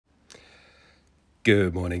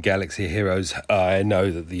Good morning, Galaxy Heroes. I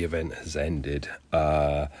know that the event has ended,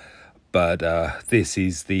 but this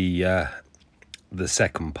is the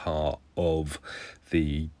second part of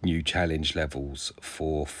the new challenge levels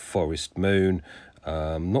for Forest Moon.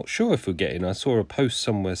 Not sure if we're getting. I saw a post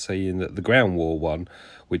somewhere saying that the Ground War one,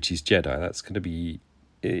 which is Jedi, that's going to be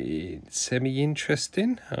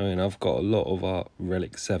semi-interesting. I mean, I've got a lot of our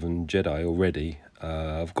Relic 7 Jedi already.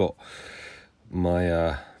 I've got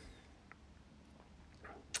my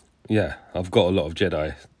I've got a lot of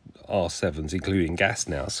Jedi R7s, including gas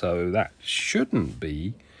now, so that shouldn't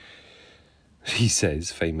be, he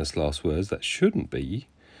says, famous last words, that shouldn't be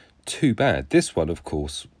too bad. This one, of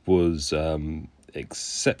course, was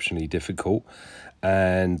exceptionally difficult,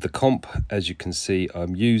 and the comp, as you can see,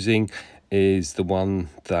 I'm using is the one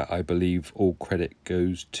that I believe all credit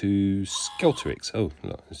goes to Skelterix. Oh,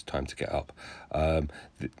 look, it's time to get up.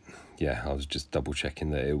 Yeah, I was just double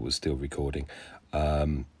checking that it was still recording.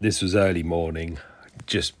 This was early morning,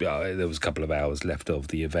 just there was a couple of hours left of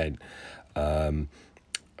the event.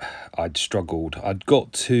 I'd struggled. I'd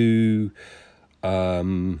got to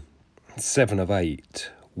 7 of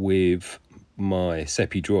 8 with my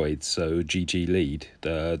Seppi droid, so GG lead,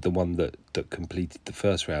 the one that completed the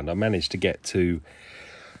first round. I managed to get to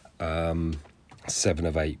 7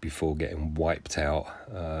 of 8 before getting wiped out.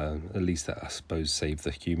 At least that, I suppose, saved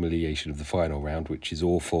the humiliation of the final round, which is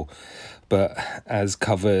awful. But as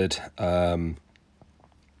covered, I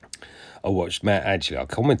watched actually I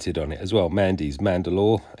commented on it as well, Mandy's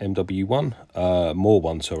Mandalöre MW1, more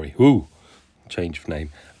one, sorry, change of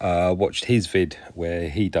name. Watched his vid where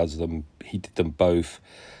he does them, he did them both.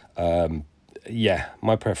 Yeah,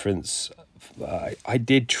 my preference, I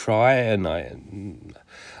did try, and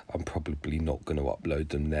I'm probably not going to upload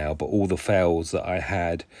them now, but all the fails that I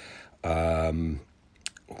had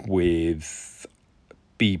with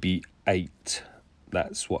BB8,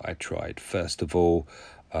 that's what I tried. First of all,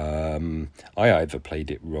 I either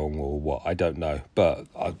played it wrong or what, I don't know, but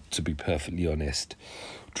to be perfectly honest,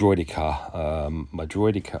 Droidica, my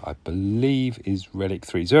Droidica, I believe, is Relic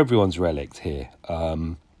 3, so everyone's Relic here.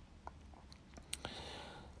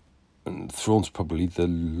 And Thrawn's probably the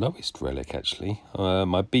lowest Relic, actually.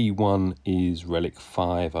 My B1 is Relic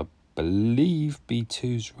 5, I believe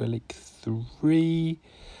B2's Relic 3,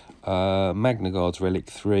 Magna Guard's Relic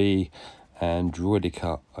 3, and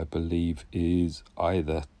Droidica, I believe, is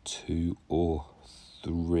either 2 or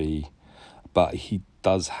 3. But he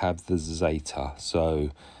does have the Zeta, so,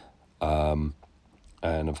 and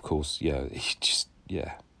of course, yeah, he just,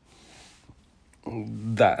 yeah,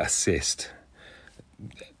 that assist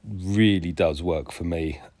really does work for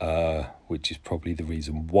me, which is probably the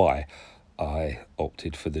reason why I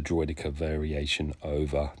opted for the Droidica variation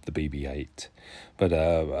over the BB8. But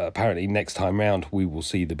apparently next time round we will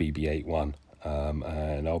see the BB8 one,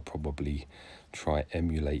 and I'll probably try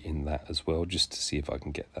emulating that as well, just to see if I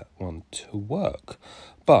can get that one to work.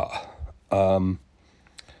 But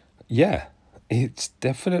yeah, it's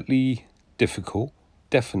definitely difficult,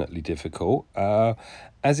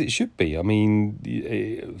 as it should be. I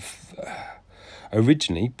mean,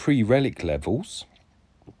 originally pre-Relic levels,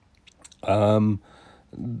 the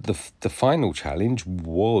final challenge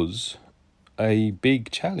was a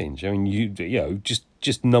big challenge. I mean, you know,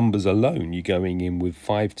 just numbers alone, you're going in with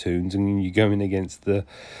 5 toons, and you're going against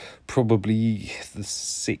probably the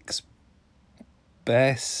 6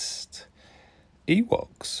 best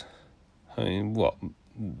Ewoks. I mean, what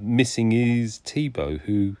missing is Tebow,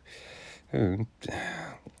 who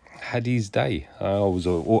had his day.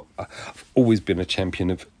 I've always been a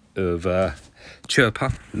champion of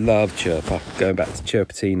Chirper. Love Chirper. Going back to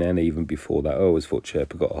Chirpatine, and even before that, I always thought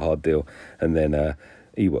Chirper got a hard deal, and then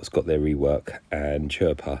Ewoks got their rework, and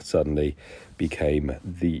Chirper suddenly became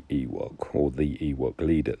the Ewok, or the Ewok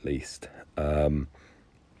lead at least.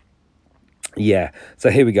 Yeah, so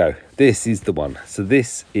here we go. This is the one. So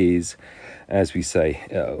this is, as we say,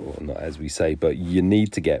 well, not as we say, but you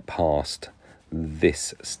need to get past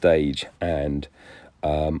this stage, and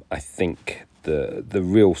I think the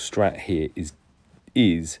real strat here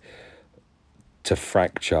is to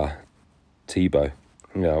fracture Tebow.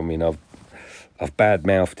 You know, I mean, I've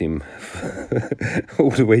bad-mouthed him all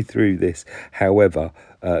the way through this. However,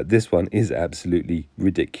 this one is absolutely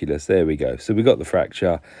ridiculous. There we go. So we got the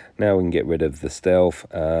fracture. Now we can get rid of the stealth.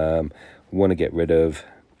 Want to get rid of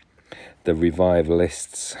the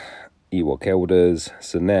revivalists, Ewok elders.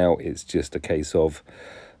 So now it's just a case of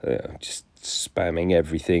just spamming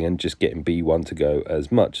everything and just getting B1 to go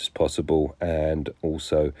as much as possible, and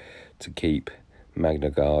also to keep Magna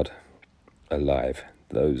Guard alive.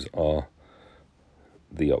 Those are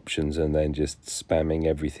the options, and then just spamming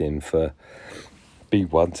everything for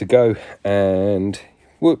B1 to go, and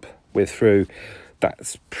whoop, we're through.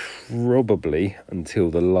 That's probably, until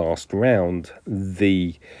the last round,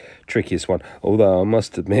 the trickiest one. Although I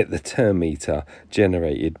must admit, the turn meter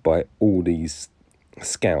generated by all these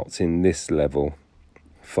scouts in this level,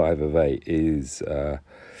 5 of 8, is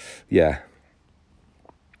yeah.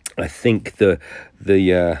 I think the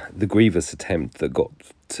Grievous attempt that got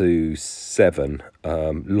to 7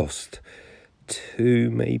 lost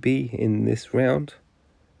 2 maybe in this round.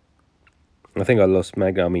 I think I lost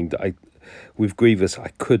Magna. I mean, with Grievous, I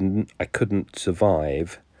couldn't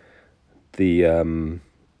survive the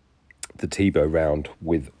Tebow round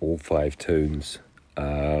with all 5 tunes,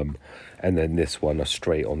 and then this one, are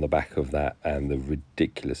straight on the back of that, and the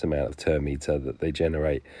ridiculous amount of turn meter that they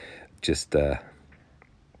generate, just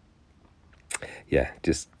yeah,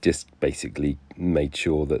 just basically made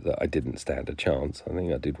sure that I didn't stand a chance. I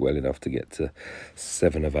think I did well enough to get to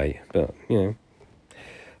 7 of 8, but you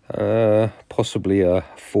know, possibly a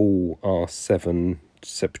full R7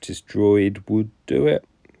 Separatist droid would do it.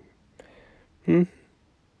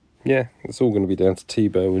 Yeah, it's all going to be down to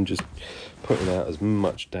Tebow and just putting out as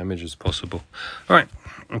much damage as possible. All right,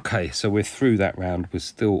 okay, so we're through that round. We're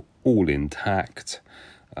still all intact.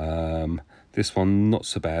 This one, not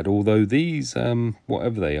so bad, although these,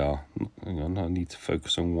 whatever they are, hang on, I need to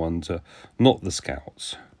focus on ones, not the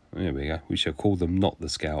scouts. There we go. We shall call them not the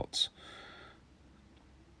scouts.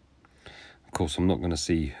 Of course, I'm not going to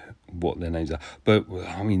see what their names are, but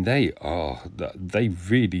I mean, they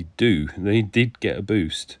really do. They did get a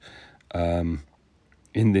boost in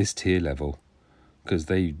this tier level, because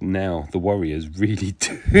the warriors really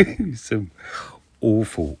do some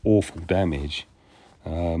awful damage.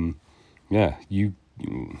 Yeah, you've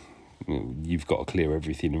got to clear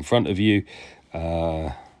everything in front of you.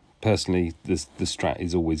 Personally, the strat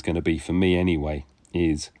is always going to be, for me anyway,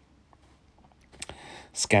 is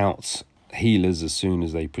scouts, healers as soon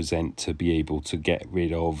as they present, to be able to get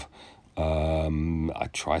rid of. I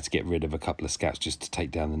try to get rid of a couple of scouts just to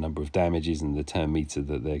take down the number of damages and the turn meter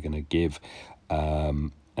that they're going to give.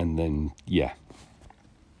 And then, yeah,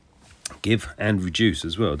 give and reduce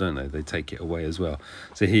as well, don't they? They take it away as well.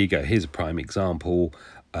 So here you go. Here's a prime example.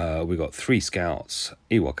 We got 3 scouts,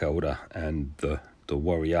 Ewok Elder, and the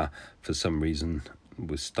warrior. For some reason,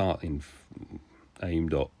 was starting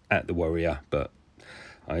aimed at the warrior, but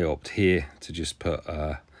I opt here to just put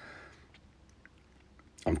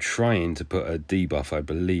I'm trying to put a debuff, I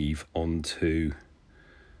believe, onto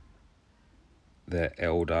their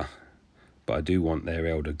elder, but I do want their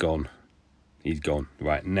elder gone. He's gone.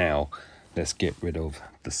 Right, now let's get rid of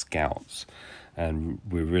the scouts, and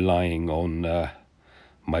we're relying on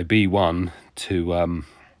my B1 to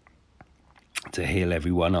heal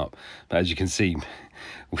everyone up. But as you can see,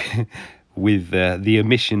 with the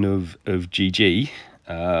omission of GG,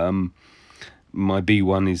 my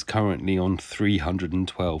B1 is currently on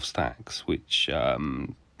 312 stacks, which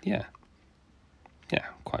yeah,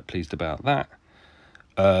 quite pleased about that.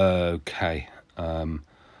 Okay,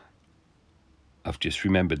 I've just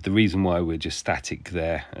remembered the reason why we're just static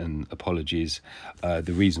there, and apologies,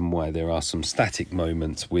 the reason why there are some static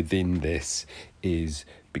moments within this is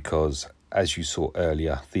because, as you saw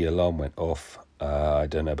earlier, the alarm went off. I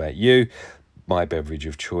don't know about you, my beverage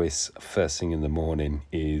of choice first thing in the morning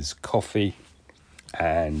is coffee,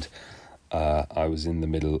 and I was in the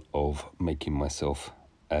middle of making myself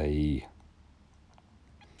a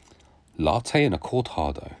latte and a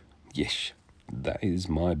cortado. Yes, that is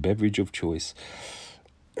my beverage of choice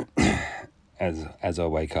as I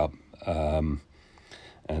wake up and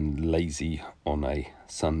lazy on a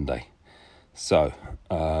Sunday. So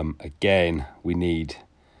again, we need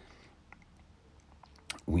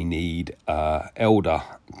Elder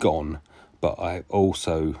gone, but I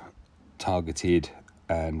also targeted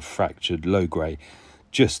and fractured low grey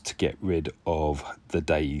just to get rid of the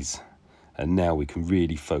days, and now we can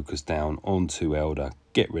really focus down onto Elder,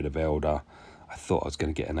 get rid of Elder. I thought I was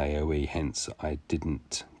going to get an AoE, hence I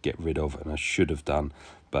didn't get rid of, and I should have done,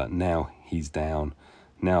 but now he's down.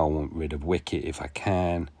 Now I want rid of Wicket if I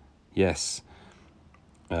can. Yes,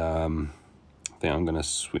 I think I'm going to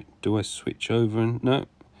switch. Do I switch over? And no.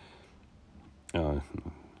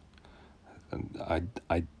 I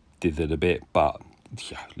did it a bit, but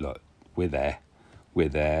yeah, look, we're there.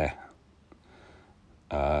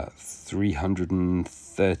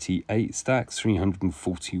 338 stacks,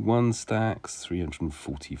 341 stacks,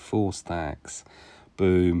 344 stacks.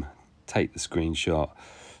 Boom, take the screenshot.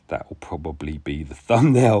 That will probably be the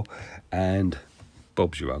thumbnail, and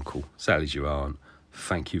Bob's your uncle, Sally's your aunt.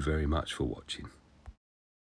 Thank you very much for watching.